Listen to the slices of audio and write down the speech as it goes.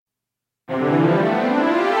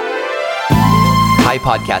Hi,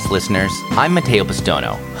 podcast listeners. I'm Matteo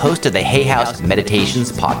Pistono, host of the Hay House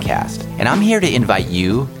Meditations podcast, and I'm here to invite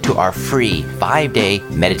you to our free 5-day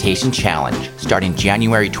meditation challenge starting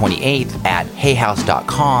January 28th at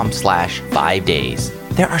hayhouse.com/5days.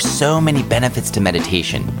 There are so many benefits to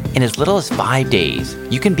meditation. In as little as 5 days,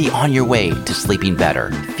 you can be on your way to sleeping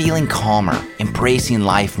better, feeling calmer, embracing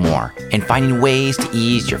life more, and finding ways to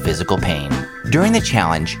ease your physical pain. During the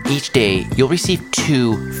challenge, each day you'll receive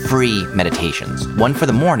 2 free meditations, one for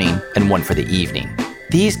the morning and one for the evening.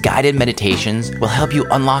 These guided meditations will help you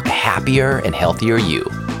unlock a happier and healthier you.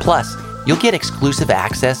 Plus, you'll get exclusive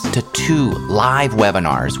access to 2 live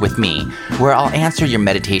webinars with me where I'll answer your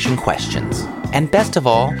meditation questions. And best of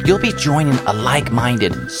all, you'll be joining a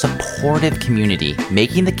like-minded, supportive community,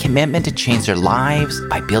 making the commitment to change their lives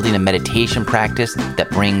by building a meditation practice that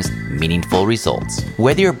brings meaningful results.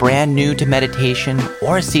 Whether you're brand new to meditation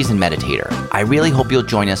or a seasoned meditator, I really hope you'll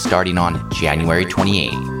join us starting on January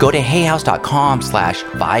 28th. Go to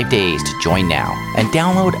hayhouse.com/5days to join now and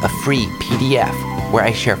download a free PDF where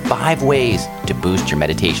I share 5 ways to boost your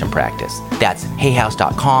meditation practice. That's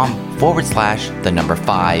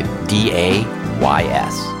hayhouse.com/5DAYS.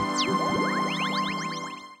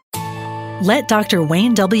 Let Dr.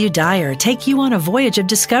 Wayne W. Dyer take you on a voyage of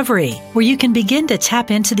discovery where you can begin to tap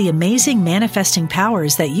into the amazing manifesting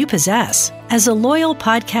powers that you possess. As a loyal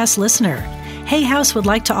podcast listener, Hay House would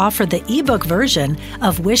like to offer the ebook version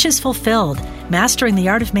of Wishes Fulfilled, Mastering the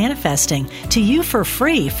Art of Manifesting, to you for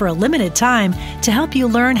free for a limited time to help you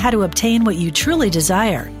learn how to obtain what you truly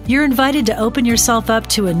desire. You're invited to open yourself up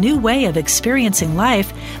to a new way of experiencing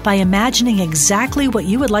life by imagining exactly what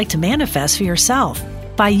you would like to manifest for yourself.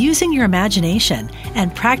 By using your imagination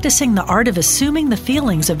and practicing the art of assuming the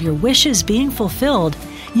feelings of your wishes being fulfilled,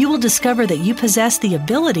 you will discover that you possess the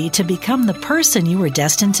ability to become the person you were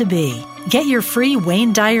destined to be. Get your free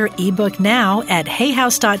Wayne Dyer ebook now at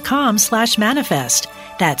hayhouse.com/manifest.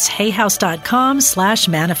 That's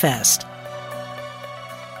hayhouse.com/manifest.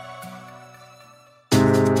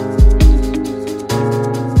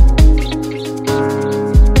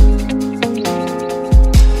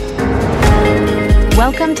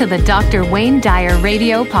 Welcome to the Dr. Wayne Dyer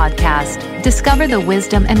Radio Podcast. Discover the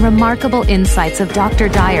wisdom and remarkable insights of Dr.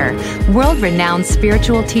 Dyer, world-renowned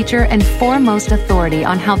spiritual teacher and foremost authority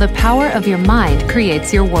on how the power of your mind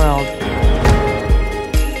creates your world.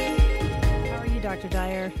 How are you, Dr.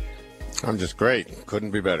 Dyer? I'm just great.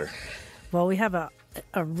 Couldn't be better. Well, we have a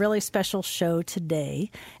really special show today,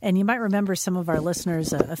 and you might remember some of our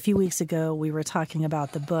listeners a few weeks ago, we were talking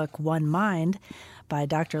about the book One Mind by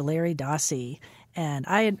Dr. Larry Dossey. And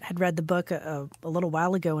I had read the book a little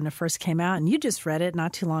while ago when it first came out, and you just read it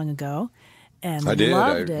not too long ago, and I did.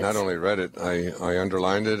 loved it. Not only read it, I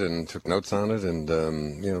underlined it and took notes on it, and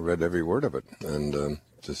read every word of it, and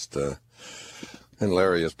and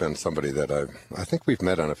Larry has been somebody that I think we've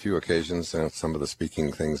met on a few occasions. Some of the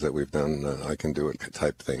speaking things that we've done, I can do it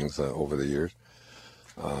type things over the years.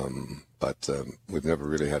 But we've never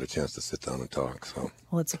really had a chance to sit down and talk. So,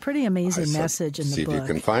 well, it's a pretty amazing message in the book. See if you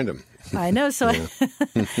can find him. I know. So,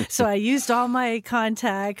 so I used all my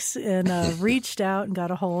contacts and reached out and got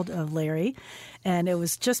a hold of Larry. And it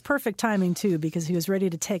was just perfect timing, too, because he was ready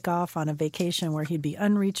to take off on a vacation where he'd be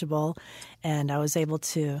unreachable. And I was able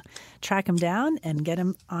to track him down and get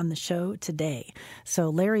him on the show today. So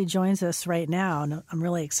Larry joins us right now, and I'm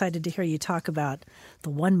really excited to hear you talk about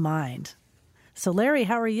the One Mind. So, Larry,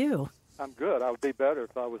 how are you? I'm good. I would be better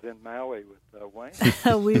if I was in Maui with Wayne.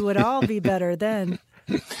 We would all be better then.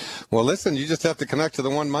 Well, listen, you just have to connect to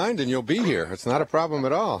the One Mind and you'll be here. It's not a problem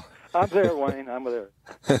at all. I'm there, Wayne. I'm there.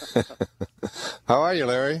 How are you,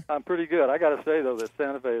 Larry? I'm pretty good. I got to say, though, that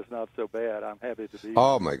Santa Fe is not so bad. I'm happy to be here.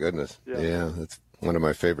 Oh, my goodness. Yeah, it's one of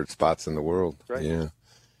my favorite spots in the world. Right. Yeah.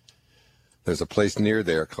 There's a place near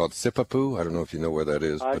there called Sipapu. I don't know if you know where that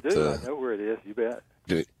is. I do. I know where it is. You bet.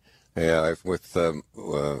 Yeah,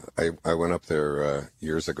 I went up there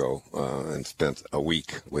years ago and spent a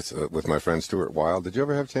week with my friend Stuart Wilde. Did you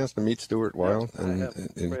ever have a chance to meet Stuart Wilde? I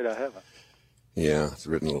haven't. Afraid I haven't. Yeah, he's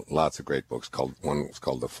written lots of great books. One was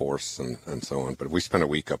called The Force and so on. But we spent a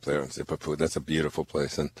week up there in Sipapu. That's a beautiful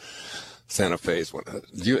place. And Santa Fe is one.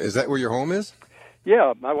 Is that where your home is?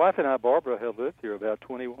 Yeah, my wife and I, Barbara, have lived here about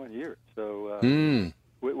 21 years. So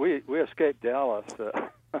we escaped Dallas.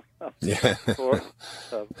 For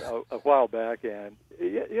a while back, and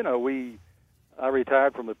I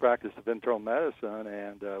retired from the practice of internal medicine,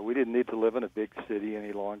 and we didn't need to live in a big city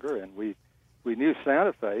any longer, and we knew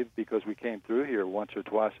Santa Fe because we came through here once or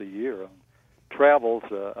twice a year on travels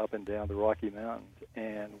up and down the Rocky Mountains,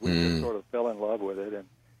 and we just sort of fell in love with it, and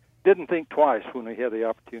didn't think twice when we had the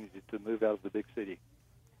opportunity to move out of the big city.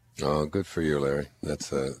 Oh, good for you, Larry.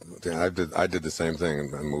 That's I did the same thing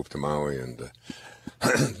and moved to Maui and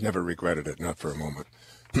never regretted it, not for a moment.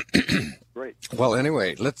 Great. Well,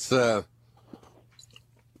 anyway, let's and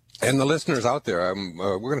the listeners out there,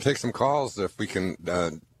 we're going to take some calls if we can.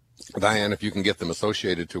 Diane, if you can get them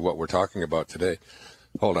associated to what we're talking about today.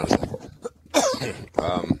 Hold on a second.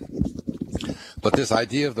 But this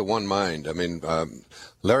idea of the one mind, I mean,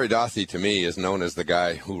 Larry Dossey to me is known as the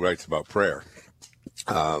guy who writes about prayer.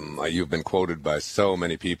 You've been quoted by so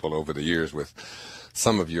many people over the years with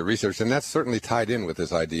some of your research, and that's certainly tied in with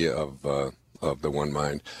this idea of the one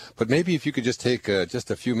mind. But maybe if you could just take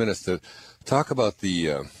just a few minutes to talk about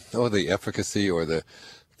the efficacy or the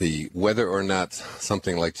whether or not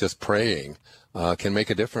something like just praying can make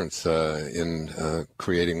a difference in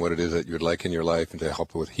creating what it is that you'd like in your life and to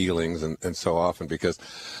help with healings and so often, because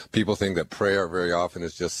people think that prayer very often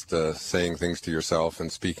is just saying things to yourself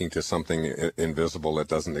and speaking to something invisible that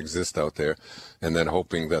doesn't exist out there, and then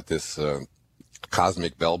hoping that this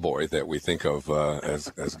cosmic bellboy that we think of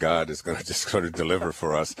as God is going to just sort of deliver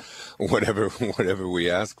for us whatever we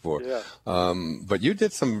ask for. Yeah. But you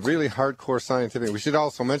did some really hardcore scientific. We should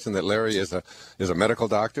also mention that Larry is a medical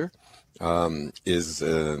doctor. Was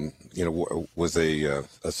a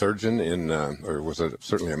surgeon or was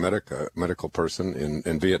certainly a medical person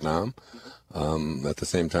in Vietnam. At the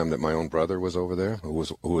same time that my own brother was over there, who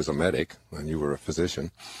was a medic, and you were a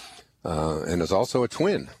physician, and is also a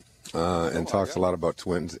twin. And talks a lot about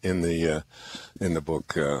twins in the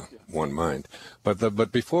book One Mind.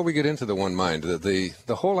 But before we get into the One Mind,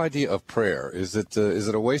 the whole idea of prayer, is it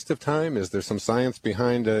a waste of time? Is there some science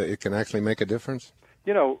behind it can actually make a difference?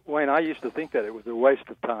 You know, Wayne, I used to think that it was a waste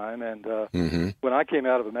of time, and when I came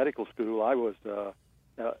out of a medical school, I was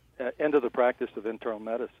into the practice of internal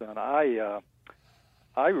medicine. I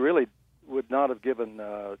really would not have given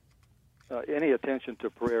any attention to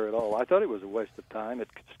prayer at all. I thought it was a waste of time. It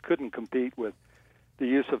couldn't compete with the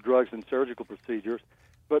use of drugs and surgical procedures.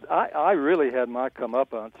 But I really had my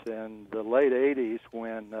comeuppance in the late 80s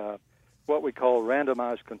when what we call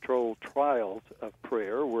randomized controlled trials of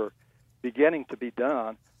prayer were beginning to be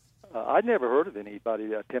done. I'd never heard of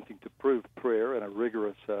anybody attempting to prove prayer in a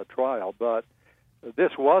rigorous trial, but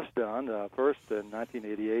this was done first in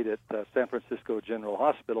 1988 at San Francisco General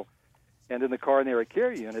Hospital. And in the coronary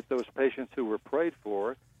care unit, those patients who were prayed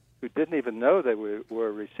for, who didn't even know they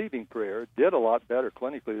were receiving prayer, did a lot better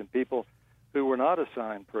clinically than people who were not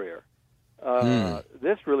assigned prayer.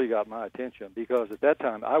 This really got my attention because at that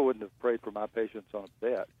time I wouldn't have prayed for my patients on a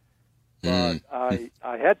bed. But I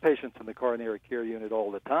had patients in the coronary care unit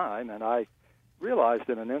all the time, and I realized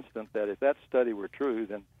in an instant that if that study were true,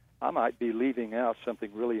 then I might be leaving out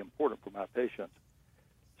something really important for my patients.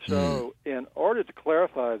 So in order to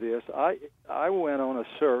clarify this, I went on a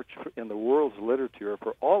search in the world's literature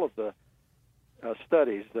for all of the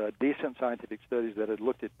studies, decent scientific studies that had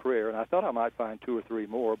looked at prayer, and I thought I might find 2 or 3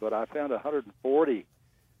 more, but I found 140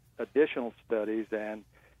 additional studies, and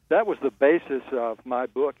that was the basis of my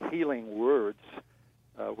book, Healing Words,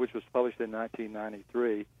 which was published in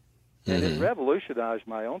 1993. And it revolutionized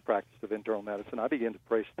my own practice of internal medicine. I began to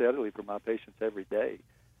pray steadily for my patients every day.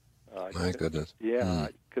 My goodness. Yeah, I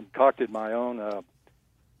concocted my own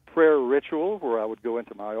prayer ritual where I would go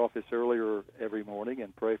into my office earlier every morning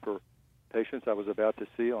and pray for patients I was about to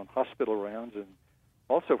see on hospital rounds, and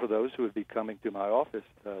also for those who would be coming to my office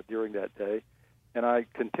during that day. And I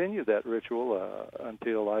continued that ritual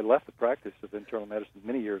until I left the practice of internal medicine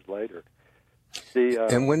many years later. Go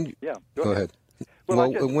ahead.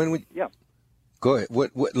 Well, go ahead.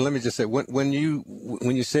 Let me just say, when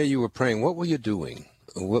you say you were praying, what were you doing?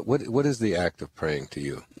 What is the act of praying to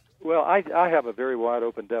you? Well, I have a very wide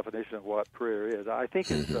open definition of what prayer is. I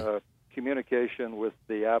think it's communication with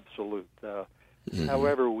the absolute.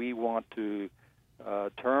 However we want to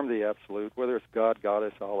term the absolute, whether it's God,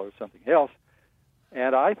 Goddess, Allah, or something else.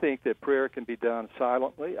 And I think that prayer can be done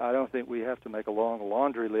silently. I don't think we have to make a long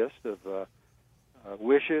laundry list of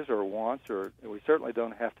wishes or wants, or we certainly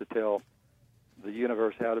don't have to tell the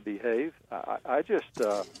universe how to behave. I just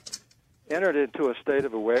entered into a state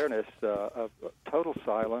of awareness of total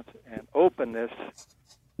silence and openness,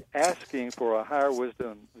 asking for a higher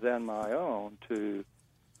wisdom than my own to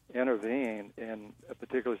intervene in a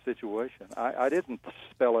particular situation. I didn't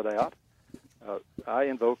spell it out. I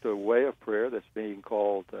invoked a way of prayer that's being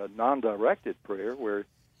called non-directed prayer, where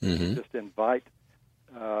you just invite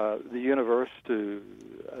the universe to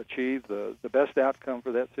achieve the best outcome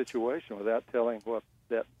for that situation without telling what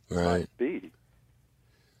that might be.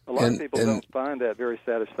 a lot of people don't find that very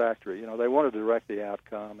satisfactory. They want to direct the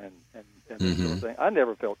outcome and this sort of thing. I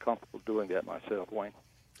never felt comfortable doing that myself, Wayne.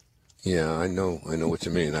 Yeah, I know what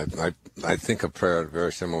you mean. I think of prayer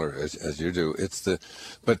very similar as you do.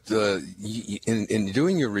 In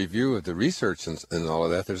doing your review of the research and all of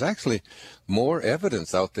that, there's actually more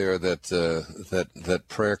evidence out there that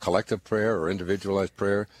prayer, collective prayer or individualized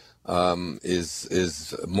prayer,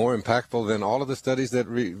 is more impactful than all of the studies that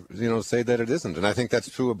say that it isn't. And I think that's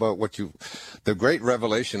true about the great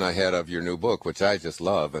revelation I had of your new book, which I just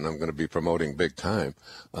love, and I'm going to be promoting big time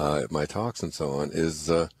at my talks and so on, is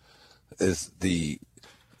that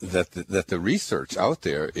the research out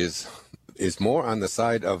there is more on the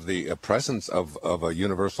side of the presence of a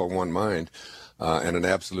universal one mind and an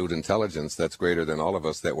absolute intelligence that's greater than all of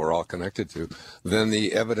us that we're all connected to, than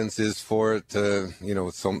the evidence is for it.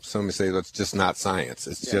 Some say that's just not science.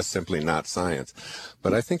 It's just simply not science.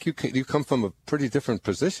 But I think you come from a pretty different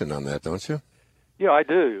position on that, don't you? Yeah, I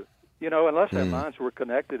do. Unless our minds were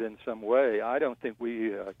connected in some way, I don't think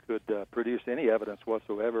we could produce any evidence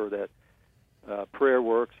whatsoever that prayer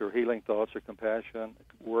works or healing thoughts or compassion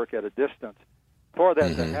work at a distance. For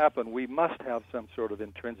that to happen, we must have some sort of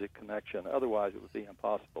intrinsic connection. Otherwise, it would be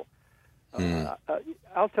impossible.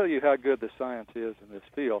 I'll tell you how good the science is in this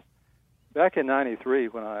field. Back in '93,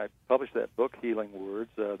 when I published that book, Healing Words,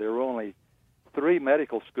 there were only 3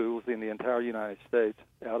 medical schools in the entire United States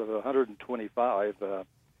out of 125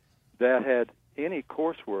 that had any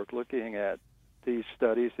coursework looking at these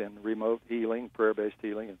studies in remote healing, prayer-based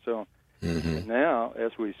healing, and so on. And now,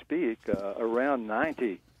 as we speak, around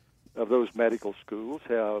 90 of those medical schools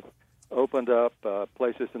have opened up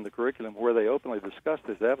places in the curriculum where they openly discuss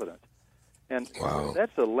this evidence. And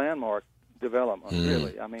that's a landmark development,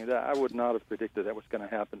 really. I mean, I would not have predicted that was going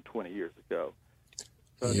to happen 20 years ago.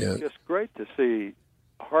 But it's just great to see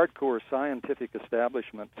hardcore scientific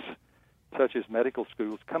establishments such as medical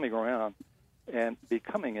schools coming around and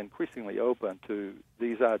becoming increasingly open to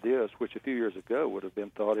these ideas, which a few years ago would have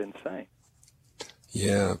been thought insane.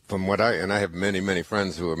 Yeah, from what I have many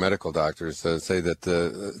friends who are medical doctors say that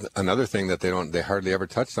another thing that they hardly ever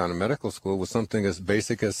touched on in medical school was something as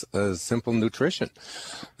basic as simple nutrition.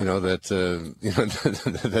 That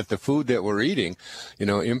that the food that we're eating,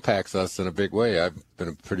 impacts us in a big way. I've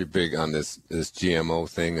been pretty big on this GMO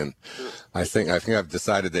thing, and I think I've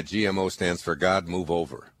decided that GMO stands for God Move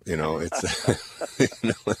Over.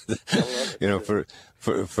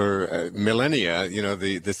 For millennia,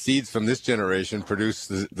 the seeds from this generation produce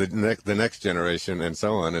the next generation and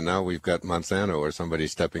so on. And now we've got Monsanto or somebody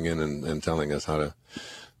stepping in and telling us how to,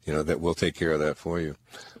 that we'll take care of that for you.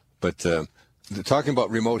 But talking about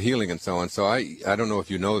remote healing and so on. So I don't know if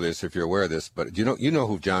you know this, if you're aware of this, but you know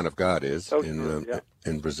who John of God is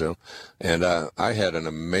in Brazil. And I had an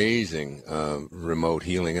amazing remote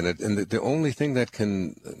healing, and the only thing that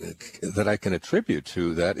I can attribute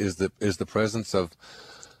to that is the presence of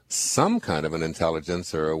some kind of an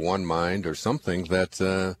intelligence or a one mind or something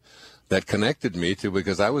that connected me to,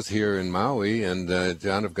 because I was here in Maui, and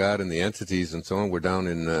John of God and the entities and so on were down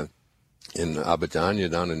in Abidjan,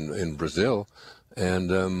 down in Brazil,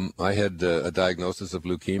 and I had a diagnosis of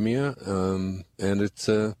leukemia, and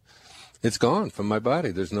it's gone from my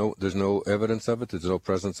body. There's no evidence of it. There's no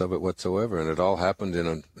presence of it whatsoever, and it all happened in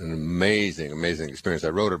an amazing experience. I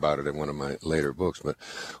wrote about it in one of my later books. But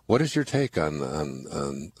what is your take on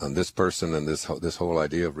this person and this whole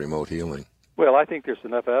idea of remote healing? Well, I think there's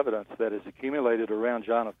enough evidence that has accumulated around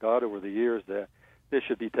John of God over the years that this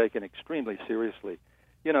should be taken extremely seriously.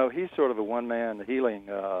 He's sort of a one-man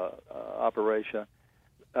healing operation.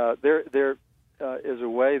 There is a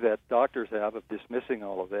way that doctors have of dismissing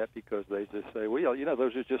all of that, because they just say, well,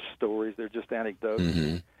 those are just stories. They're just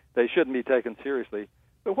anecdotes. They shouldn't be taken seriously.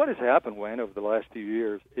 But what has happened, Wayne, over the last few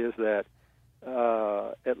years is that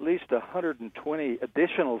at least 120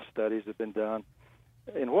 additional studies have been done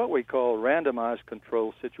in what we call randomized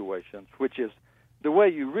control situations, which is the way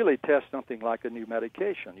you really test something like a new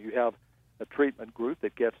medication. You have a treatment group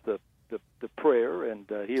that gets the prayer and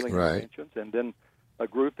healing intentions, and then a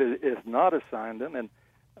group that is not assigned them. And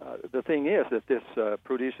the thing is that this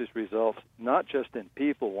produces results not just in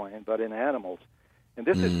people, Wayne, but in animals. And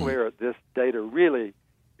this is where this data really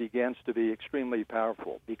begins to be extremely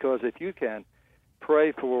powerful, because if you can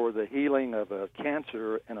pray for the healing of a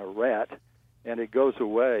cancer in a rat and it goes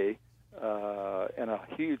away in a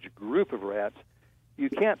huge group of rats, you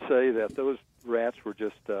can't say that those rats were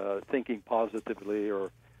just thinking positively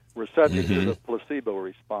or were subject to the placebo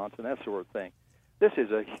response and that sort of thing. This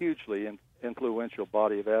is a hugely influential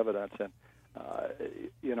body of evidence, and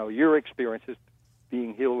your experiences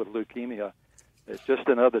being healed with leukemia it's just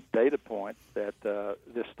another data point that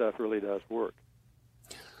this stuff really does work.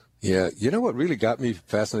 Yeah, you know what really got me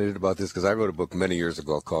fascinated about this, because I wrote a book many years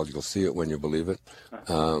ago called "You'll See It When You Believe It,"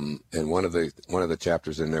 and one of the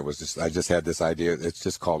chapters in there was just, I just had this idea. It's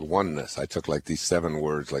just called oneness. I took like these 7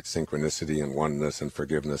 words like synchronicity and oneness and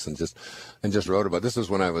forgiveness, and just wrote about. This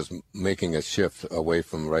was when I was making a shift away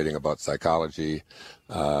from writing about psychology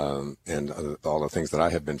and all the things that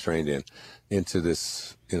I had been trained in, into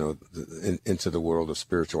this, into the world of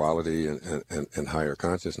spirituality and higher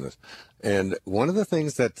consciousness. And one of the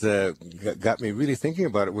things that got me really thinking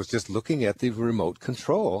about it was just looking at the remote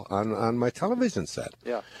control on my television set.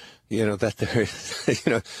 Yeah. That there is,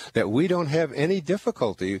 that we don't have any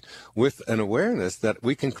difficulty with an awareness that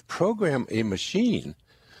we can program a machine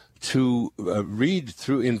to read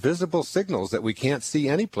through invisible signals that we can't see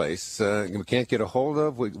any place, we can't get a hold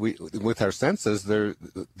of. We with our senses,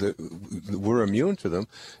 we're immune to them,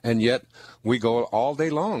 and yet we go all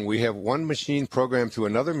day long. We have one machine programmed to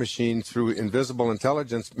another machine through invisible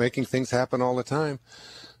intelligence, making things happen all the time.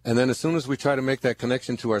 And then as soon as we try to make that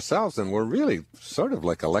connection to ourselves, and we're really sort of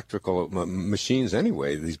like electrical machines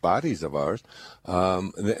anyway, these bodies of ours,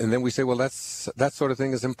 and then we say, well, that sort of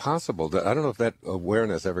thing is impossible. I don't know if that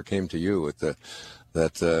awareness ever came to you,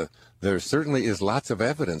 that there certainly is lots of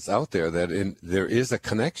evidence out there that there is a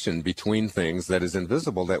connection between things that is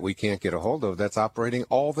invisible that we can't get a hold of, that's operating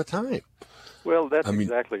all the time. Well, that's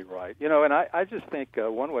exactly right. And I just think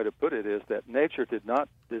one way to put it is that nature did not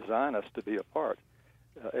design us to be apart.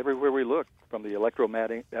 Everywhere we look, from the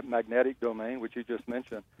electromagnetic domain, which you just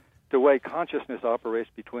mentioned, to the way consciousness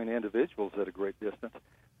operates between individuals at a great distance,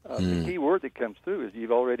 the key word that comes through is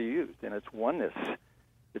you've already used, and it's oneness.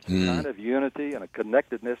 It's a kind of unity and a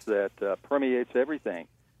connectedness that permeates everything.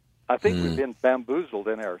 I think we've been bamboozled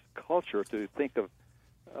in our culture to think of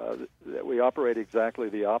that we operate exactly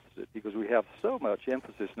the opposite, because we have so much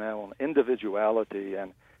emphasis now on individuality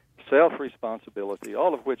and self-responsibility,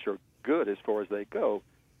 all of which are good as far as they go,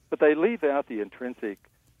 but they leave out the intrinsic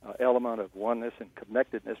element of oneness and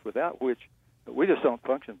connectedness, without which we just don't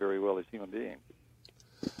function very well as human beings.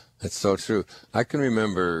 That's so true. I can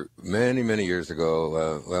remember many, many years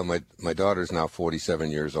ago. My daughter's now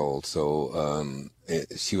 47 years old, so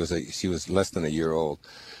she was less than a year old,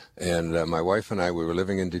 and my wife and I, we were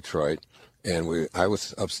living in Detroit. And I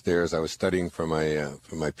was upstairs. I was studying for my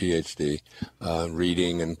PhD,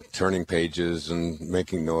 reading and turning pages and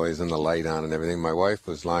making noise and the light on and everything. My wife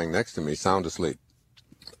was lying next to me, sound asleep,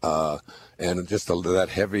 and just that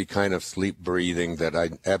heavy kind of sleep breathing that I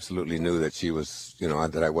absolutely knew that she was,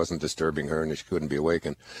 that I wasn't disturbing her and she couldn't be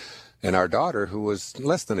awakened. And our daughter, who was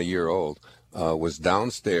less than a year old, was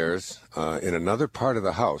downstairs in another part of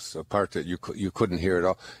the house, a part that you couldn't hear at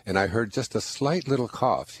all. And I heard just a slight little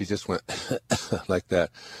cough. She just went like that.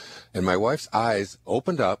 And my wife's eyes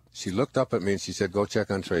opened up. She looked up at me and she said, "Go check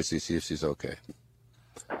on Tracy, see if she's okay."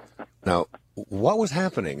 Now, what was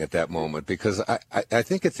happening at that moment? Because I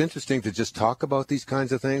think it's interesting to just talk about these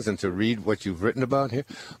kinds of things and to read what you've written about here.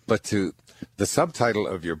 But the subtitle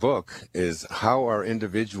of your book is How Our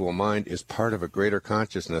Individual Mind is Part of a Greater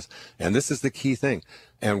Consciousness. And this is the key thing,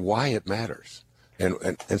 and why it matters.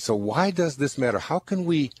 And so why does this matter? How can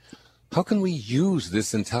we use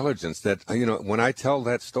this intelligence that, when I tell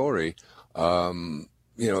that story,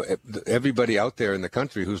 everybody out there in the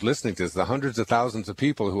country who's listening to this, the hundreds of thousands of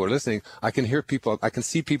people who are listening, I can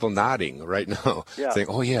see people nodding right now, saying,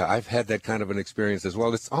 "Oh yeah, I've had that kind of an experience as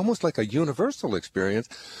well." It's almost like a universal experience.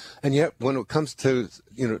 And yet when it comes to,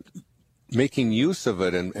 making use of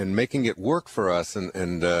it and making it work for us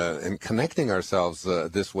and connecting ourselves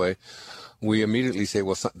this way, we immediately say,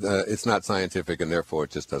 well, it's not scientific and therefore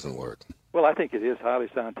it just doesn't work. Well, I think it is highly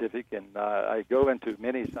scientific, and I go into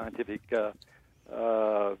many scientific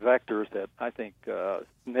vectors that I think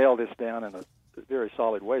nail this down in a very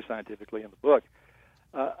solid way scientifically in the book.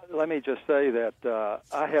 Let me just say that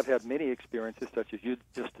I have had many experiences such as you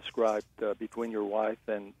just described between your wife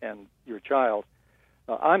and your child.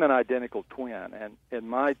 I'm an identical twin, and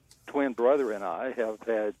my twin brother and I have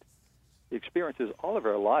had experiences all of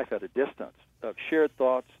our life at a distance of shared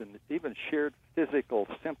thoughts and even shared physical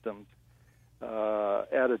symptoms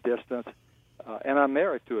at a distance. And I'm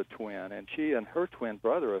married to a twin, and she and her twin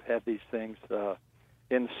brother have had these things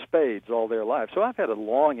in spades all their lives. So I've had a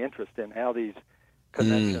long interest in how these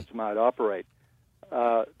connections might operate.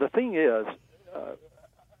 The thing is,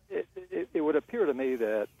 it would appear to me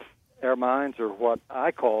that our minds are what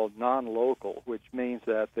I call non-local, which means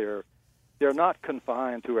that they're not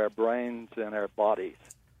confined to our brains and our bodies.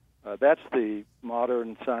 That's the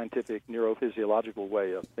modern scientific neurophysiological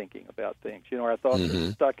way of thinking about things. Our thoughts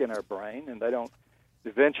are stuck in our brain, and they don't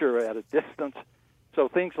venture at a distance. So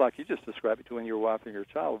things like you just described between your wife and your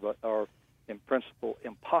child are, in principle,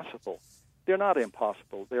 impossible. They're not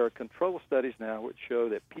impossible. There are control studies now which show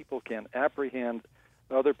that people can apprehend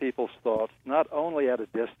other people's thoughts not only at a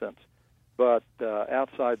distance, but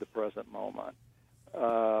outside the present moment.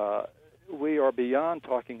 We are beyond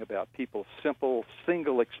talking about people's simple,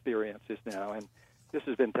 single experiences now, and this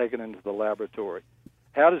has been taken into the laboratory.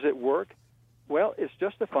 How does it work? Well, it's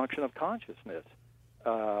just a function of consciousness.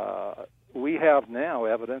 We have now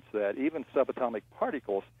evidence that even subatomic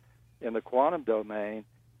particles in the quantum domain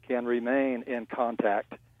can remain in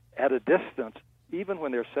contact at a distance, even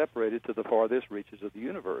when they're separated to the farthest reaches of the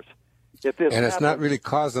universe. And it's not really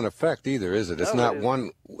cause and effect either, is it? It's not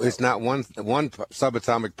one. It's not one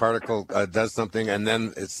subatomic particle does something, and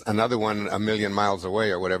then it's another one a million miles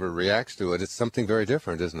away or whatever reacts to it. It's something very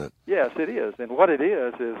different, isn't it? Yes, it is. And what it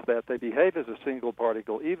is that they behave as a single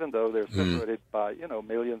particle, even though they're separated by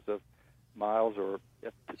millions of miles or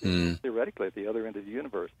theoretically at the other end of the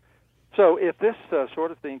universe. So if this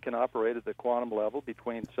sort of thing can operate at the quantum level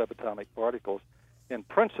between subatomic particles, in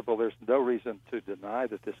principle, there's no reason to deny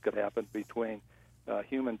that this could happen between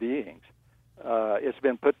human beings. It's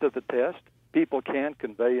been put to the test. People can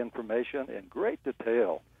convey information in great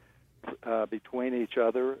detail between each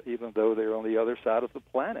other, even though they're on the other side of the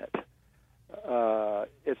planet.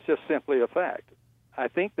 It's just simply a fact. I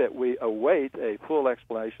think that we await a full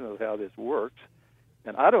explanation of how this works,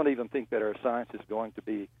 and I don't even think that our science is going to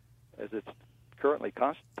be, as it's currently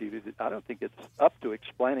constituted, I don't think it's up to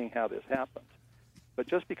explaining how this happens. But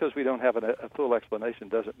just because we don't have a full explanation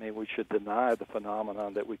doesn't mean we should deny the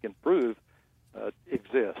phenomenon that we can prove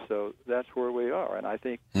exists. So that's where we are. And I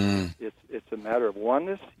think it's a matter of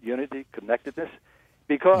oneness, unity, connectedness,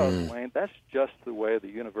 because, Wayne, that's just the way the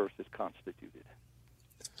universe is constituted.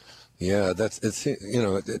 Yeah,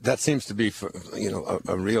 that seems to be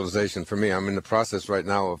a realization for me. I'm in the process right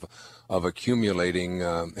now of accumulating,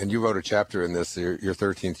 and you wrote a chapter in this. Your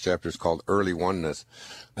 13th chapter is called Early Oneness,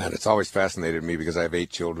 and it's always fascinated me because I have 8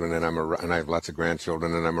 children and I have lots of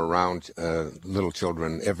grandchildren, and I'm around little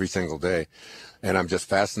children every single day, and I'm just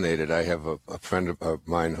fascinated. I have a friend of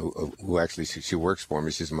mine who actually she works for me.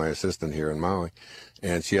 She's my assistant here in Maui,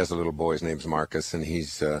 and she has a little boy. His name's Marcus, and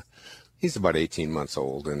he's about 18 months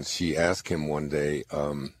old, and she asked him one day,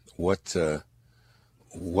 what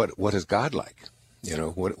is God like?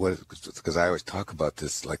 Because I always talk about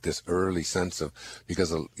this, like this early sense of,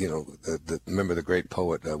 because remember the great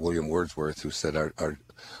poet William Wordsworth, who said our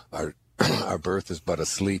birth is but a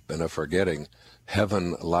sleep and a forgetting.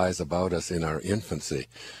 Heaven lies about us in our infancy,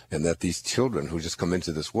 and that these children who just come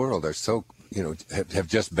into this world are so, have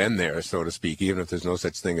just been there, so to speak, even if there's no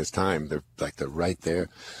such thing as time. They're right there.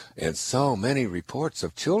 And so many reports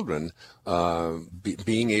of children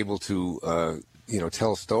being able to,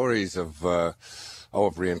 tell stories of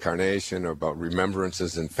reincarnation, or about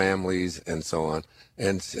remembrances in families and so on.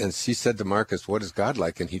 And she said to Marcus, "What is God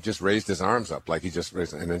like?" And he just raised his arms up, like he just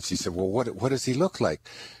raised. And then she said, "Well, what does he look like?"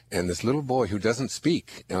 And this little boy who doesn't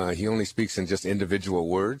speak, he only speaks in just individual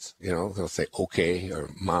words. He'll say "okay" or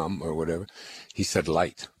 "mom" or whatever. He said,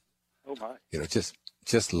 "Light." Oh my!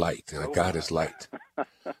 Just light. God is light.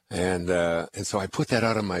 And so I put that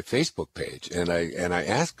out on my Facebook page, and I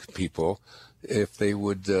asked people if they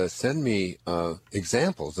would send me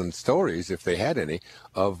examples and stories, if they had any,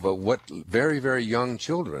 of what very, very young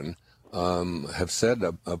children have said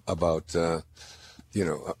about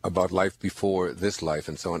about life before this life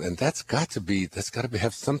and so on. And that's got to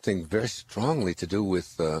have something very strongly to do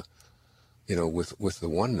with with the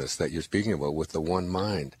oneness that you're speaking about, with the one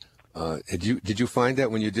mind. Did you find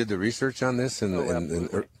that when you did the research on this? Some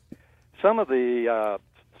of the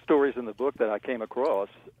stories in the book that I came across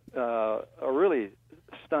are really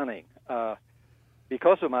stunning.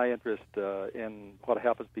 Because of my interest in what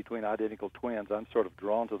happens between identical twins, I'm sort of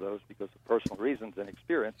drawn to those because of personal reasons and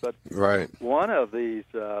experience. But one of these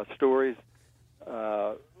stories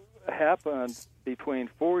happened between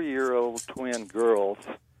 4-year-old twin girls.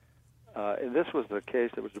 And this was the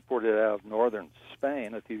case that was reported out of northern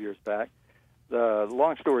Spain a few years back.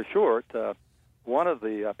 Long story short, one of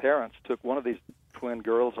the parents took one of these twin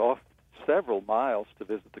girls off several miles to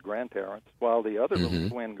visit the grandparents, while the other little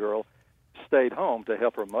twin girl stayed home to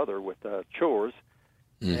help her mother with chores.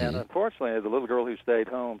 And unfortunately, the little girl who stayed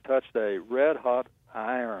home touched a red-hot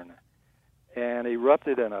iron and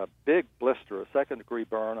erupted in a big blister, a second-degree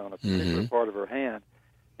burn on a particular part of her hand.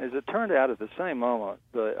 As it turned out, at the same moment,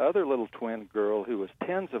 the other little twin girl, who was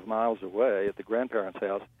tens of miles away at the grandparents'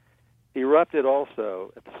 house, erupted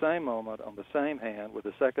also at the same moment on the same hand with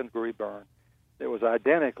a second-degree burn that was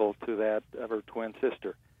identical to that of her twin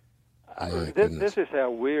sister. This is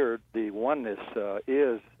how weird the oneness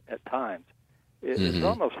is at times. It's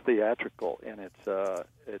almost theatrical in its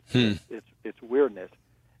weirdness.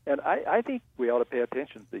 And I think we ought to pay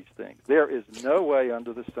attention to these things. There is no way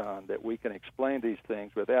under the sun that we can explain these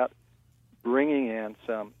things without bringing in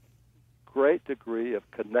some great degree of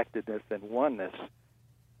connectedness and oneness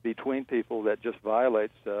between people that just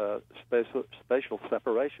violates spatial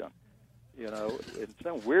separation. You know, in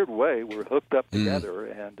some weird way, we're hooked up together,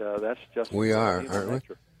 and that's just we are, aren't we?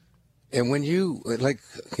 nature. And when you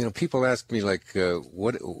people ask me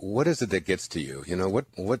what is it that gets to you? You know,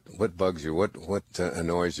 what bugs you? What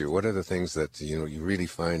annoys you? What are the things that you really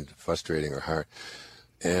find frustrating or hard?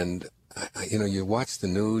 And you watch the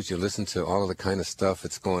news, you listen to all of the kind of stuff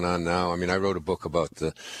that's going on now. I mean, I wrote a book about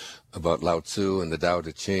Lao Tzu and the Tao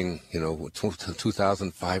Te Ching,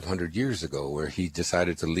 2,500 years ago, where he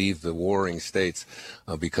decided to leave the warring states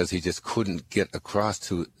because he just couldn't get across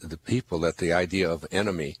to the people that the idea of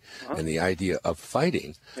enemy and the idea of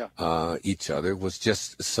fighting each other was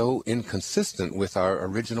just so inconsistent with our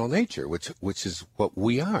original nature, which is what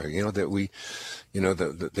we are. That we, in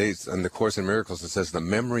the Course in Miracles, it says the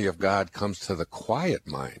memory of God comes to the quiet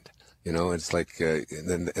mind. It's like,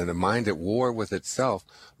 and the mind at war with itself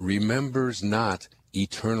remembers not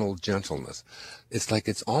eternal gentleness.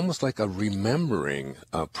 It's almost like a remembering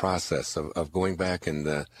process of going back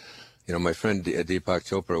and, my friend Deepak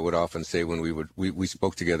Chopra would often say when we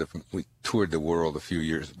spoke together, we toured the world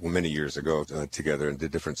many years ago together and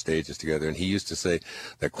did different stages together. And he used to say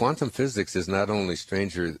that quantum physics is not only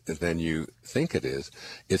stranger than you think it is,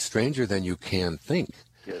 it's stranger than you can think.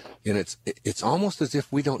 Yes. And it's almost as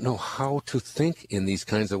if we don't know how to think in these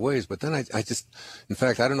kinds of ways. But then I just, in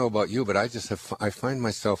fact, I don't know about you, but I find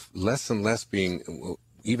myself less and less being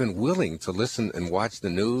even willing to listen and watch the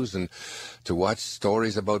news and to watch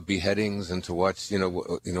stories about beheadings and to watch,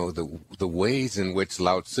 the ways in which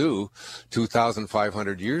Lao Tzu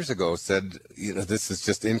 2,500 years ago said, this is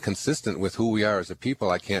just inconsistent with who we are as a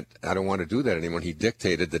people. I don't want to do that anymore. He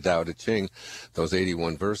dictated the Tao Te Ching, those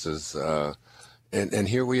 81 verses, And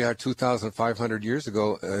here we are 2,500 years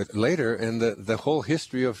ago later, and the whole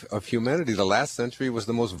history of humanity, the last century was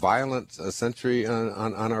the most violent century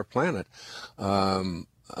on our planet. That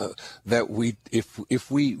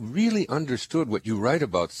if we really understood what you write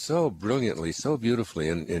about so brilliantly, so beautifully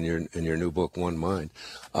in your new book, One Mind,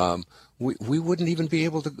 we wouldn't even be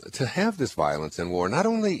able to have this violence and war, not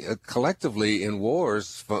only collectively in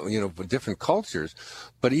wars, for different cultures,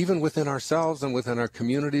 but even within ourselves and within our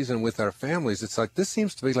communities and with our families. It's like, this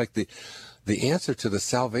seems to be like the answer to the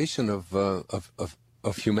salvation of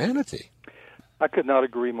humanity. I could not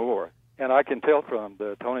agree more. And I can tell from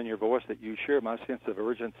the tone in your voice that you share my sense of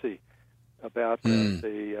urgency about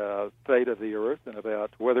the fate of the Earth and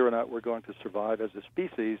about whether or not we're going to survive as a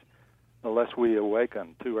species unless we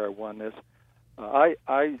awaken to our oneness.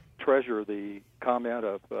 I treasure the comment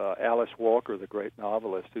of Alice Walker, the great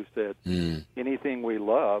novelist, who said, anything we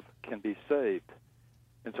love can be saved.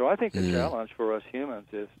 And so I think the challenge for us humans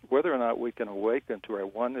is whether or not we can awaken to our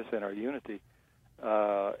oneness and our unity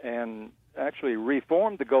and actually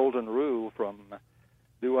reform the golden rule from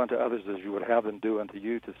do unto others as you would have them do unto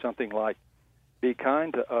you to something like be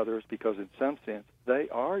kind to others because in some sense they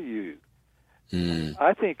are you.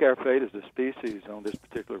 I think our fate as a species on this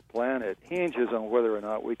particular planet hinges on whether or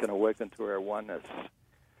not we can awaken to our oneness.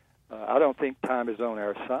 I don't think time is on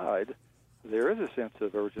our side. There is a sense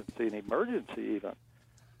of urgency and emergency even.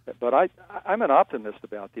 But I'm an optimist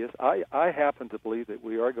about this. I happen to believe that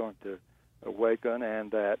we are going to awaken,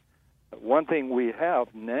 and that one thing we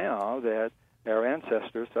have now that our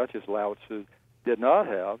ancestors, such as Lao Tzu, did not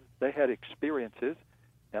have, they had experiences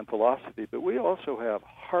and philosophy, but we also have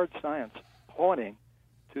hard science pointing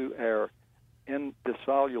to our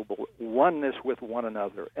indissoluble oneness with one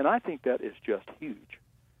another. And I think that is just huge.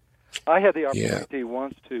 I had the opportunity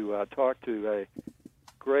once to talk to a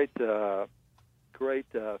great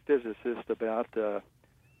physicist about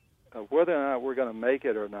whether or not we're going to make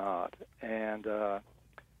it or not. And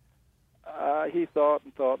he thought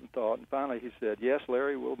and thought and thought, and finally he said, yes,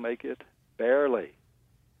 Larry, we'll make it barely.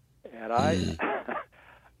 And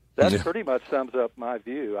that pretty much sums up my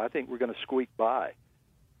view. I think we're going to squeak by.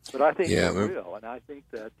 But I think we will, and I think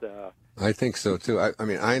that... I think so, too. I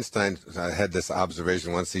mean, Einstein had this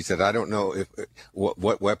observation once. He said, I don't know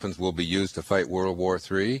what weapons will be used to fight World War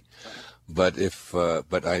III, but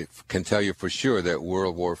I can tell you for sure that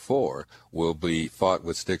World War IV will be fought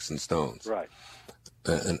with sticks and stones. Right.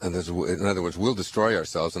 And in other words, we'll destroy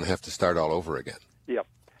ourselves and have to start all over again. Yep.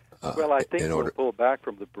 Well, I think we'll pull back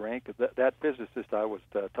from the brink. That physicist I was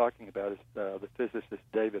talking about is the physicist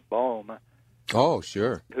David Bohm. Oh,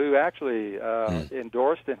 sure. Who actually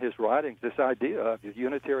endorsed in his writings this idea of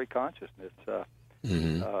unitary consciousness.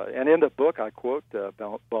 And in the book, I quote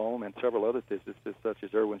Bohm and several other physicists, such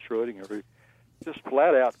as Erwin Schrödinger, who just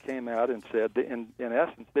flat out came out and said, in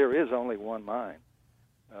essence, there is only one mind.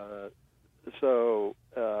 So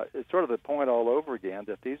it's sort of the point all over again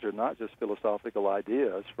that these are not just philosophical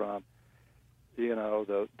ideas from,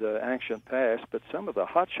 the ancient past, but some of the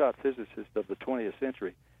hotshot physicists of the 20th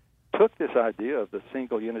century took this idea of the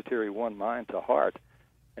single unitary one mind to heart.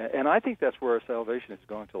 And I think that's where our salvation is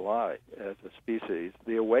going to lie as a species,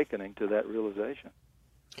 the awakening to that realization.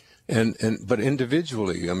 But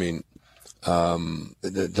individually, I mean,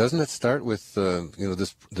 doesn't it start with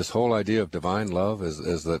this whole idea of divine love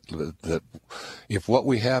is that if what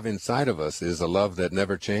we have inside of us is a love that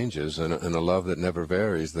never changes and a love that never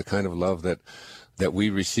varies, the kind of love that we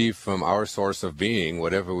receive from our source of being,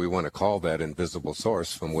 whatever we want to call that invisible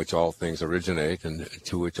source from which all things originate and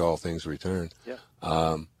to which all things return. Yeah.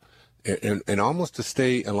 And almost to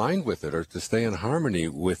stay aligned with it, or to stay in harmony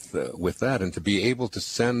with that, and to be able to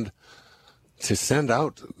send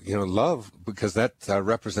out, love, because that's a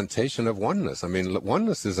representation of oneness. I mean,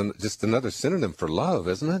 oneness is just another synonym for love,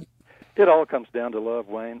 isn't it? It all comes down to love,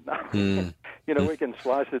 Wayne. We can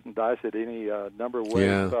slice it and dice it any number of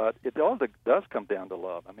ways, but it all does come down to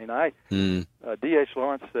love. I mean, D.H.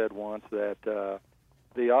 Lawrence said once that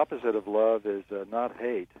the opposite of love is not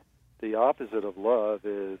hate. The opposite of love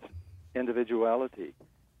is individuality.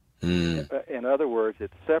 In other words,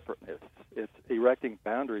 it's separateness. It's erecting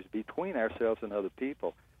boundaries between ourselves and other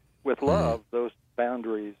people. With love, those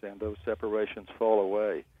boundaries and those separations fall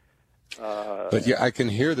away. But yeah, I can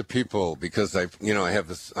hear the people, because I have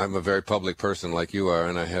this. I'm a very public person like you are,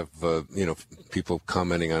 and I have people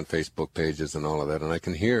commenting on Facebook pages and all of that, and I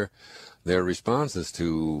can hear their responses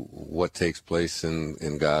to what takes place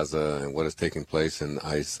in Gaza and what is taking place in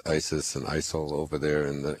ISIS and ISIL over there.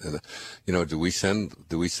 And do we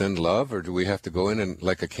send love, or do we have to go in and,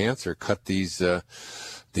 like a cancer, cut these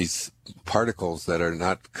particles that are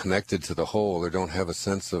not connected to the whole, or don't have a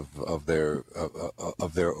sense of their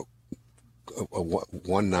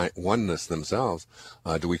oneness themselves?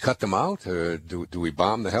 Do we cut them out, or do we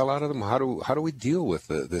bomb the hell out of them? How do we deal with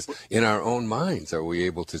this in our own minds? Are we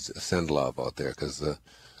able to send love out there?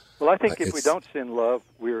 Well, I think if we don't send love,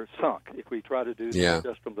 we're sunk. If we try to do this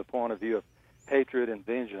just from the point of view of hatred and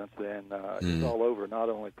vengeance, then it's all over, not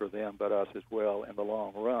only for them but us as well in the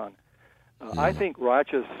long run. I think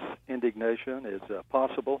righteous indignation is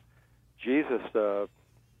possible. Jesus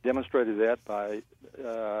demonstrated that by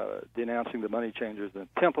denouncing the money changers in the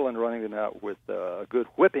temple and running them out with a good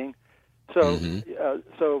whipping. So,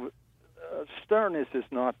 sternness is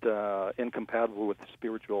not incompatible with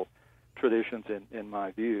spiritual traditions, in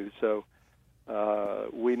my view. So,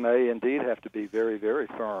 we may indeed have to be very, very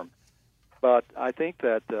firm. But I think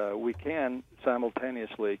that we can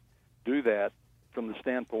simultaneously do that from the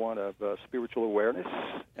standpoint of spiritual awareness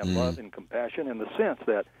and love and compassion, in the sense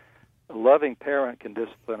that a loving parent can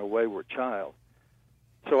discipline a wayward child.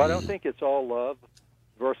 So I don't think it's all love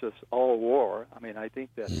versus all war. I mean, I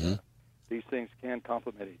think that these things can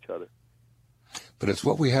complement each other. But it's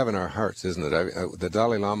what we have in our hearts, isn't it? The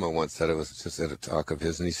Dalai Lama once said, it was just at a talk of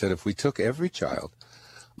his, and he said, if we took every child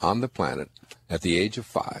on the planet at the age of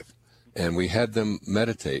 5, and we had them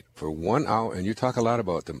meditate for 1 hour, and you talk a lot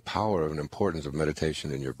about the power and importance of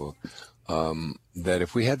meditation in your book, that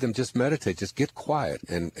if we had them just meditate, just get quiet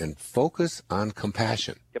and focus on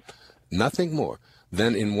compassion, nothing more,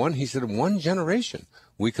 then he said, in one generation,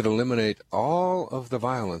 we could eliminate all of the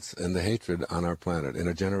violence and the hatred on our planet in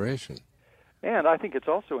a generation. And I think it's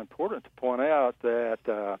also important to point out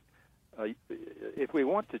that if we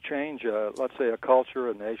want to change, let's say, a culture,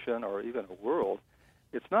 a nation, or even a world,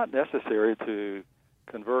 it's not necessary to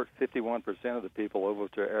convert 51% of the people over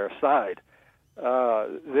to our side.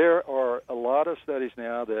 There are a lot of studies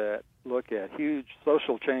now that look at huge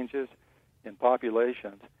social changes in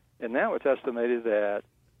populations, and now it's estimated that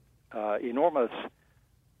enormous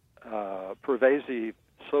pervasive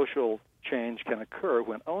social change can occur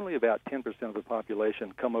when only about 10% of the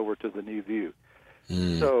population come over to the new view.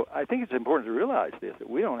 So I think it's important to realize this,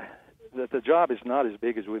 that the job is not as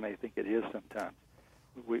big as we may think it is sometimes.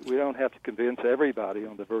 We don't have to convince everybody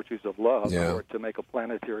on the virtues of love or to make a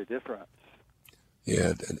planetary difference.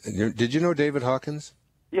 Yeah. Did you know David Hawkins?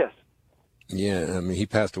 Yes. Yeah, I mean, he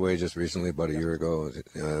passed away just recently, about a year ago,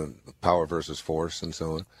 Power versus Force and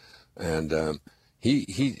so on. And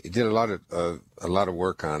he did a lot of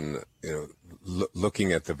work on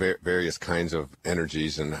looking at the various kinds of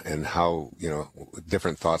energies and how,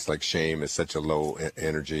 different thoughts like shame is such a low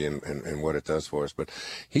energy and what it does for us. But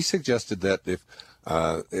he suggested that if,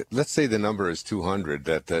 let's say the number is 200,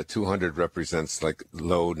 that 200 represents like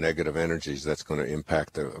low negative energies that's going to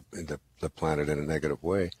impact the planet in a negative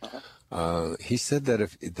way. He said that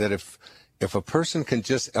if a person can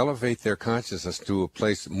just elevate their consciousness to a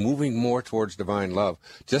place moving more towards divine love,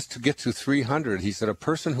 just to get to 300, he said a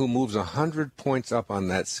person who moves 100 points up on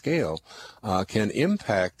that scale can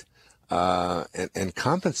impact and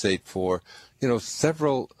compensate for,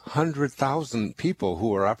 several 100,000 people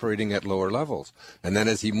who are operating at lower levels. And then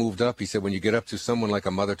as he moved up, he said, when you get up to someone like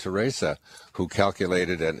a Mother Teresa, who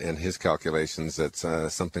calculated, and his calculations, that's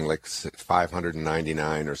something like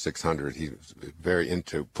 599 or 600. He's very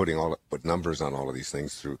into put numbers on all of these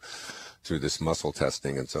things through this muscle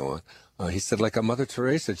testing and so on. He said, like a Mother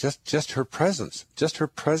Teresa, just her presence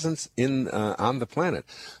in on the planet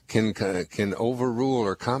can overrule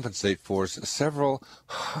or compensate for several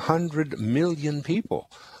 100 million people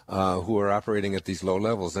who are operating at these low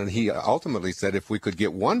levels. And he ultimately said, if we could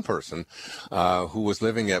get one person who was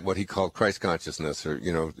living at what he called Christ consciousness, or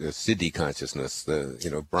Siddhi consciousness,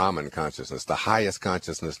 the Brahman consciousness, the highest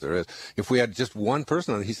consciousness there is. If we had just one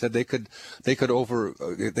person, he said they could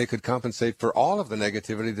compensate for all of the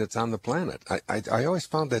negativity that's on the planet. I always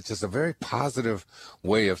found that just a very positive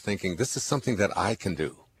way of thinking. This is something that I can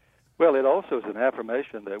do. Well, it also is an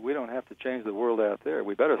affirmation that we don't have to change the world out there.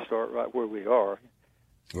 We better start right where we are.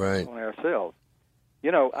 Right. On ourselves.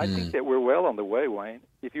 I think that we're well on the way, Wayne.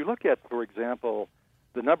 If you look at, for example,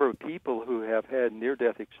 the number of people who have had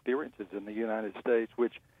near-death experiences in the United States,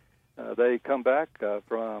 which they come back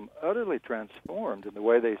from utterly transformed in the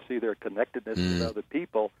way they see their connectedness with other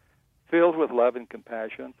people, filled with love and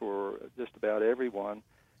compassion for just about everyone.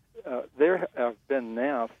 There have been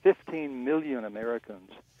now 15 million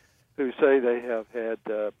Americans who say they have had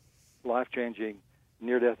life-changing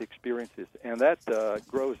near-death experiences, and that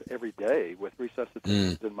grows every day with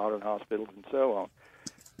resuscitations in modern hospitals and so on.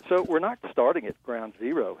 So we're not starting at ground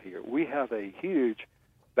zero here. We have a huge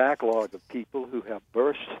backlog of people who have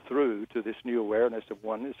burst through to this new awareness of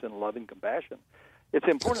oneness and loving compassion. It's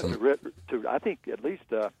important to I think, at least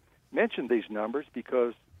mention these numbers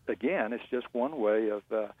because, again, it's just one way of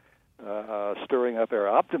stirring up our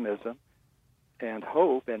optimism and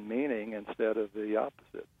hope and meaning instead of the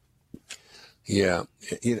opposite. Yeah,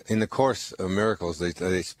 in the Course of Miracles,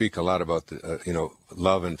 they speak a lot about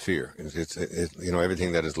love and fear. It's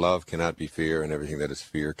everything that is love cannot be fear, and everything that is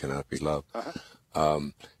fear cannot be love.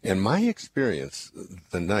 And my experience,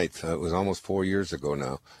 the night it was almost 4 years ago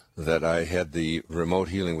now, that I had the remote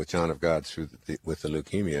healing with John of God with the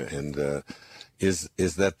leukemia, and is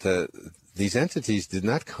that these entities did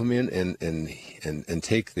not come in and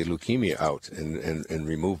take the leukemia out and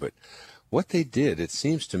remove it. What they did, it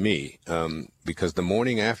seems to me, because the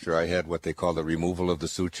morning after I had what they call the removal of the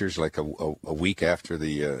sutures, like a week after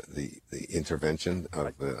the intervention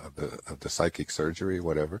of the psychic surgery,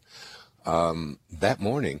 whatever, that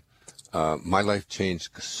morning, my life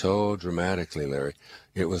changed so dramatically, Larry.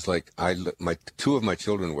 It was like two of my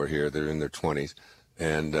children were here; they're in their 20s,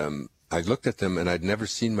 and I looked at them, and I'd never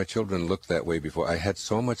seen my children look that way before. I had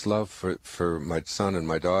so much love for my son and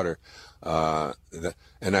my daughter.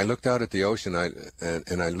 And I looked out at the ocean,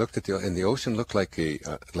 and I looked at and the ocean looked like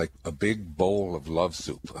a big bowl of love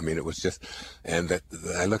soup. I mean, it was just, and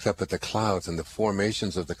I looked up at the clouds, and the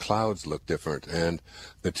formations of the clouds looked different, and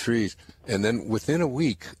the trees. And then within a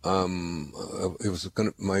week, it was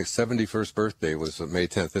my 71st birthday was May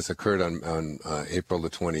 10th. This occurred on April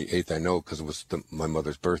the 28th. I know because it was my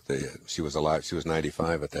mother's birthday. She was alive. She was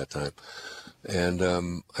 95 at that time, and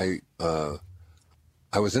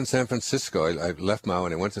I was in San Francisco. I left Maui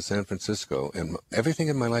and I went to San Francisco, and everything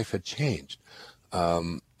in my life had changed.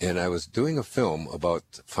 And I was doing a film about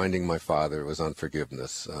finding my father. It was on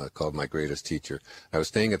forgiveness, called My Greatest Teacher. I was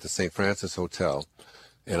staying at the St. Francis Hotel,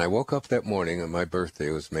 and I woke up that morning on my birthday.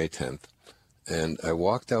 It was May 10th, and I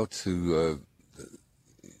walked out to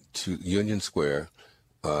Union Square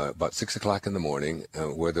about 6 o'clock in the morning,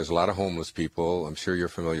 where there's a lot of homeless people. I'm sure you're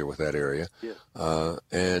familiar with that area. Yeah.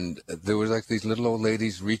 And there was like these little old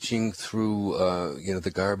ladies reaching through,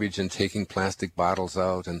 the garbage and taking plastic bottles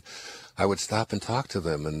out. And I would stop and talk to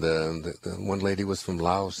them. And the one lady was from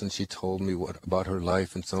Laos, and she told me about her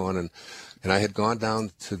life and so on. And I had gone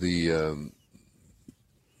down to the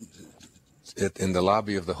in the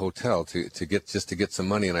lobby of the hotel to get some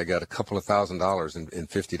money, and I got a couple of $1,000s in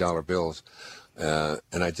 $50 bills. And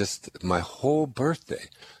my whole birthday,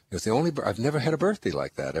 It's the only. I've never had a birthday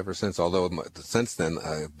like that ever since. Although since then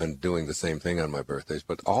I've been doing the same thing on my birthdays.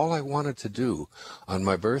 But all I wanted to do on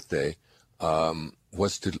my birthday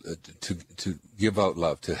was to give out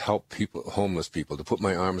love, to help people, homeless people, to put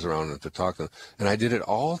my arms around them, to talk to them. And I did it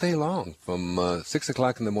all day long, from 6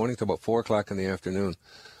 o'clock in the morning to about 4 o'clock in the afternoon.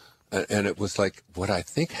 And it was like, what I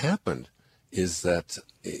think happened is that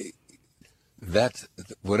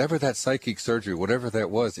whatever that psychic surgery, whatever that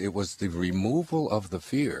was, it was the removal of the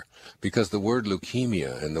fear, because the word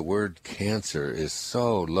leukemia and the word cancer is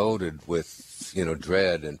so loaded with,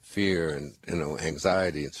 dread and fear and,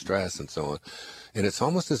 anxiety and stress and so on. And it's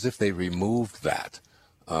almost as if they removed that.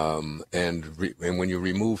 And when you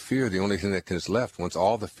remove fear, the only thing that is left, once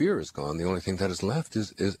all the fear is gone, the only thing that is left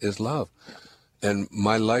is love. And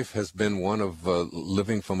my life has been one of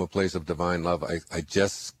living from a place of divine love. I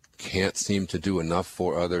just can't seem to do enough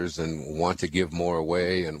for others and want to give more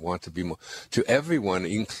away and want to be more to everyone,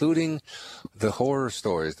 including the horror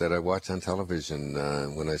stories that I watch on television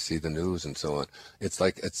when I see the news and so on. It's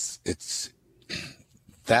like it's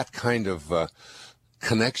that kind of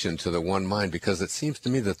connection to the one mind, because it seems to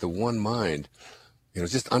me that the one mind,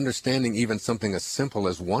 just understanding even something as simple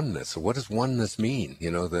as oneness. What does oneness mean?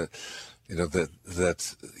 To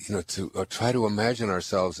try to imagine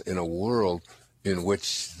ourselves in a world in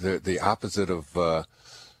which the opposite of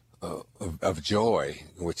joy,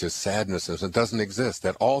 which is sadness, it doesn't exist.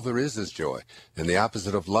 That all there is joy, and the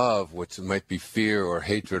opposite of love, which might be fear or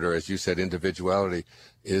hatred, or as you said, individuality,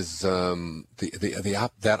 is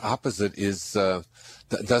that opposite is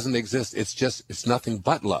doesn't exist. It's nothing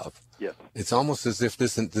but love. Yes. It's almost as if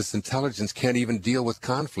this intelligence can't even deal with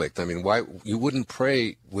conflict. I mean, why you wouldn't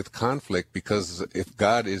pray with conflict? Because if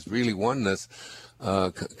God is really oneness,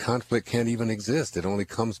 conflict can't even exist. It only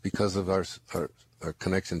comes because of our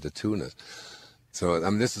connection to two-ness. So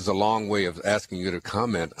this is a long way of asking you to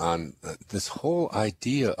comment on this whole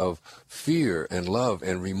idea of fear and love,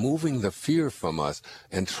 and removing the fear from us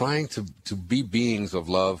and trying to be beings of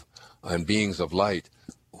love and beings of light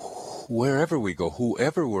wherever we go,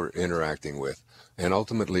 whoever we're interacting with. And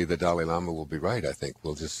ultimately, the Dalai Lama will be right. I think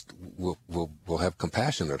we'll have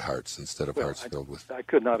compassionate hearts instead of hearts filled with. I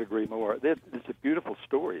could not agree more. It's a beautiful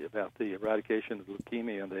story about the eradication of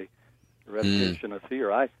leukemia and the eradication of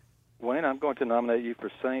fear. Wayne, I'm going to nominate you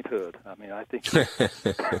for sainthood. I mean, I think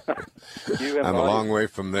I'm a long way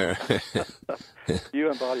from there. You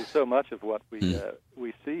embody so much of what we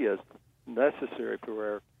see as necessary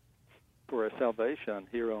for our salvation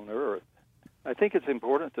here on earth. I think it's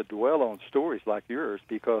important to dwell on stories like yours,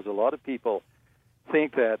 because a lot of people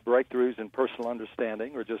think that breakthroughs in personal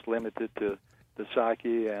understanding are just limited to the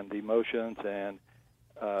psyche and the emotions, and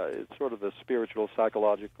it's sort of a spiritual,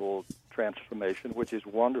 psychological transformation, which is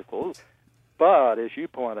wonderful. But as you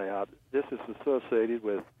point out, this is associated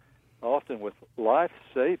often with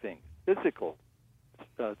life-saving physical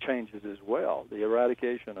changes as well, the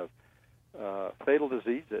eradication of fatal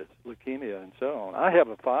diseases, leukemia, and so on. I have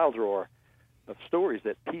a file drawer of stories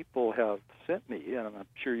that people have sent me, and I'm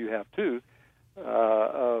sure you have too,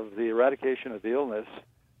 of the eradication of illness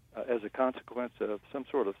as a consequence of some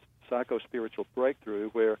sort of psycho-spiritual breakthrough,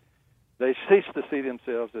 where they cease to see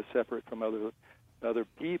themselves as separate from other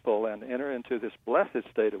people and enter into this blessed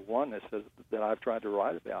state of oneness that I've tried to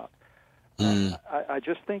write about. I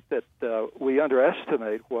just think that we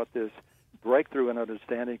underestimate what this breakthrough in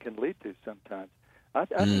understanding can lead to sometimes. I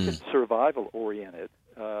think it's survival-oriented,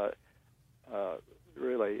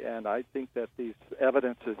 really, and I think that these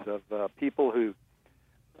evidences of people who,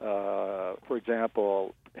 for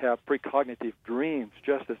example, have precognitive dreams,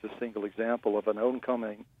 just as a single example of an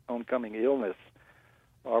oncoming illness,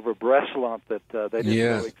 or of a breast lump that they didn't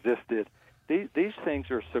know existed. These things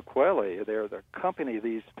are sequelae. They accompany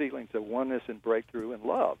these feelings of oneness and breakthrough and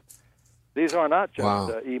love. These are not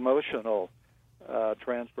just emotional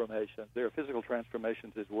transformations. They're physical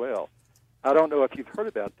transformations as well. I don't know if you've heard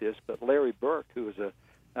about this, but Larry Burke, who is an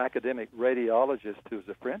academic radiologist who is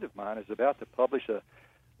a friend of mine, is about to publish a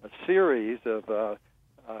series of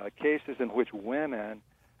cases in which women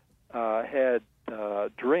had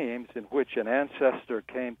dreams in which an ancestor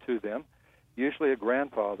came to them, usually a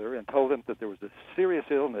grandfather, and told them that there was a serious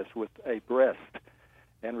illness with a breast,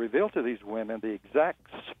 and revealed to these women the exact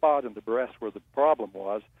spot in the breast where the problem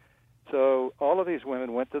was. So all of these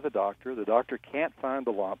women went to the doctor. The doctor can't find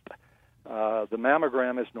the lump. The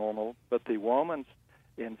mammogram is normal, but the woman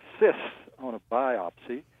insists on a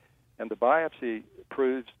biopsy, and the biopsy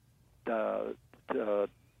proves the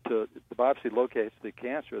biopsy locates the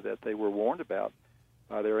cancer that they were warned about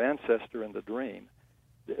by their ancestor in the dream.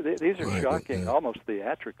 These are shocking, almost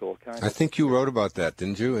theatrical kind of. I think you wrote about that,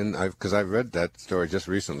 didn't you? And because I read that story just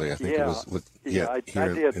recently. I think it was with I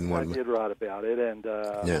did write about it, and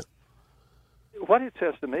what it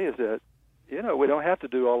says to me is that we don't have to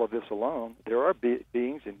do all of this alone. There are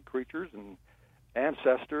beings and creatures and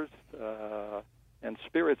ancestors and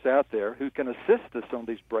spirits out there who can assist us on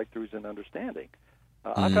these breakthroughs in understanding.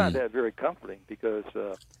 I find that very comforting because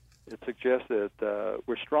it suggests that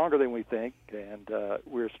we're stronger than we think, and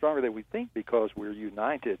we're stronger than we think because we're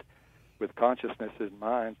united with consciousness and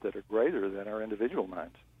minds that are greater than our individual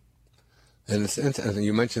minds. And it's interesting.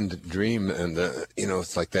 You mentioned dream, and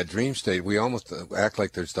it's like that dream state. We almost act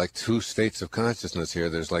like there's like two states of consciousness here.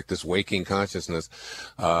 There's like this waking consciousness,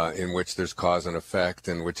 in which there's cause and effect,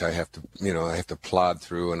 in which I have to plod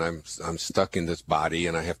through, and I'm stuck in this body,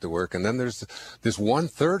 and I have to work. And then there's this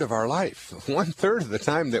 1/3 of our life, 1/3 of the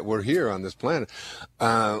time that we're here on this planet,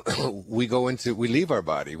 we leave our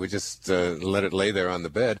body. We just let it lay there on the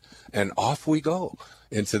bed, and off we go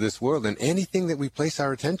into this world. And anything that we place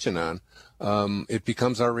our attention on, it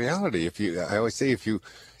becomes our reality. I always say, if you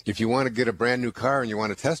want to get a brand new car and you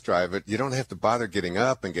want to test drive it, you don't have to bother getting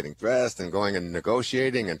up and getting dressed and going and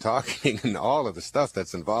negotiating and talking and all of the stuff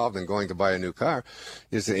that's involved in going to buy a new car.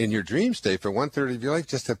 Is in your dream state for 1/3 of your life,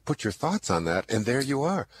 just to put your thoughts on that, and there you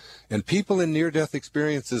are. And people in near-death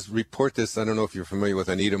experiences report this. I don't know if you're familiar with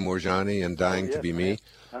Anita Moorjani and Dying to Be Me.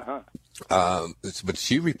 But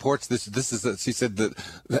she reports this. She said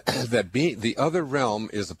that the other realm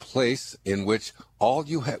is a place in which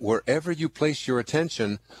wherever you place your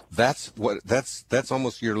attention, that's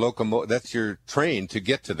almost your that's your train to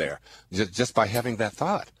get to there, just by having that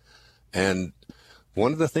thought. And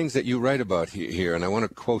one of the things that you write about here, and I want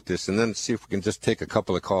to quote this, and then see if we can just take a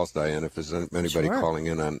couple of calls, Diane, if there's anybody calling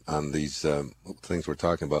in on these things we're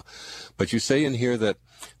talking about. But you say in here that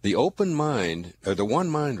the open mind, or the one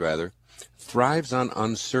mind rather, thrives on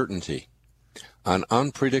uncertainty, on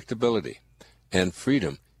unpredictability, and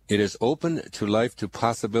freedom. It is open to life, to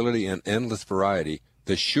possibility and endless variety.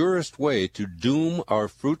 The surest way to doom our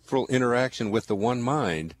fruitful interaction with the one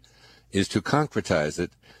mind is to concretize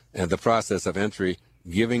it, and the process of entry,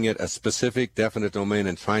 giving it a specific, definite domain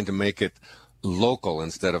and trying to make it local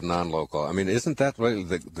instead of non-local. I mean, isn't that really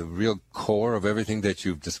the real core of everything that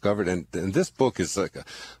you've discovered? And this book is like,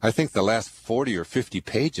 I think the last 40 or 50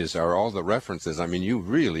 pages are all the references. I mean, you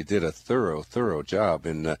really did a thorough job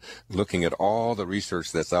in looking at all the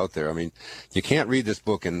research that's out there. I mean, you can't read this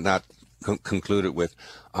book and not conclude it with,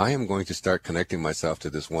 I am going to start connecting myself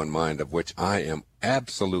to this one mind, of which I am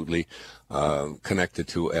absolutely connected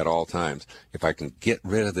to at all times. If I can get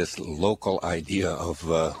rid of this local idea of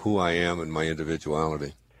who I am and my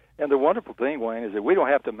individuality. And the wonderful thing, Wayne, is that we don't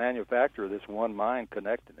have to manufacture this one mind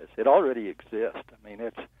connectedness. It already exists. I mean,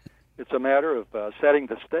 it's a matter of setting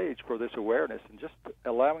the stage for this awareness and just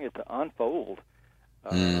allowing it to unfold.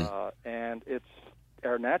 And it's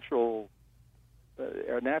our natural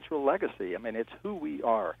legacy. I mean, it's who we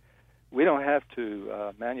are. We don't have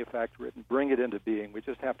to manufacture it and bring it into being. We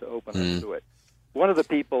just have to open up to it. One of the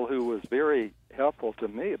people who was very helpful to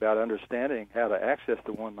me about understanding how to access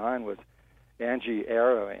the one mind was Angie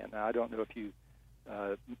Arrow. I don't know if you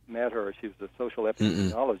met her. She was a social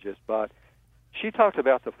epidemiologist, but she talked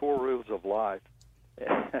about the 4 rules of life.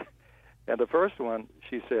 And the first one,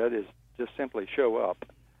 she said, is just simply show up.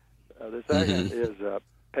 The second is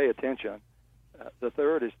pay attention. The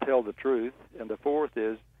third is tell the truth. And the fourth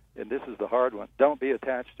is, and this is the hard one, don't be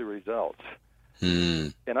attached to results.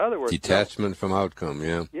 In other words, detachment from outcome,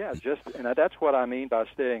 Yeah, and that's what I mean by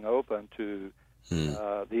staying open to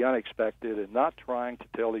the unexpected and not trying to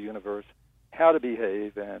tell the universe how to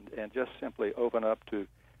behave, and just simply open up to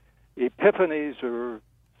epiphanies or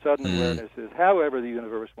sudden awarenesses, however the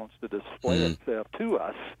universe wants to display itself to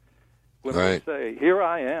us. When we say, here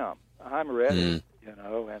I am, I'm ready, and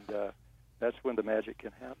that's when the magic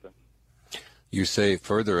can happen. You say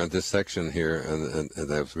further in this section here, and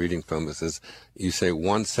I was reading from it, says, you say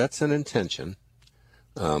one sets an intention.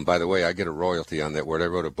 By the way, I get a royalty on that word. I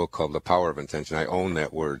wrote a book called The Power of Intention. I own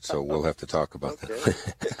that word, so we'll have to talk about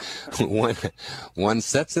that. One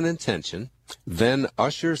sets an intention, then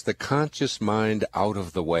ushers the conscious mind out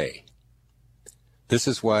of the way. This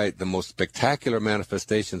is why the most spectacular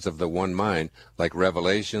manifestations of the one mind, like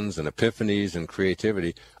revelations and epiphanies and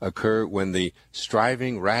creativity, occur when the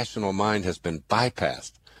striving, rational mind has been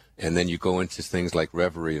bypassed. And then you go into things like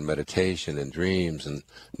reverie and meditation and dreams and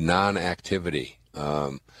non-activity.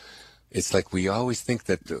 It's like we always think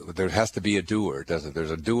that there has to be a doer, doesn't there?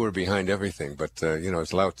 There's a doer behind everything. But,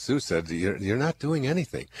 as Lao Tzu said, you're not doing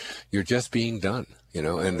anything. You're just being done.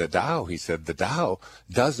 And the Tao, he said, the Tao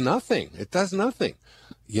does nothing. It does nothing.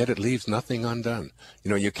 yet it leaves nothing undone.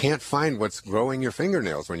 You can't find what's growing your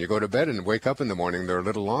fingernails when you go to bed and wake up in the morning. They're a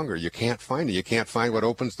little longer. You can't find it. You can't find what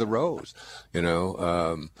opens the rose.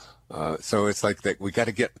 So it's like that. We got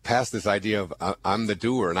to get past this idea of I'm the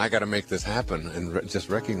doer and I got to make this happen, and just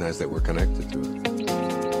recognize that we're connected to it.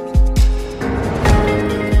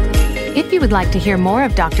 If you would like to hear more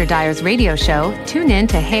of Dr. Dyer's radio show, tune in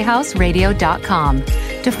to hayhouseradio.com.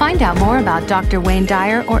 To find out more about Dr. Wayne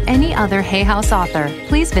Dyer or any other Hay House author,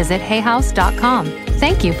 please visit hayhouse.com.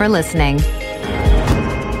 Thank you for listening.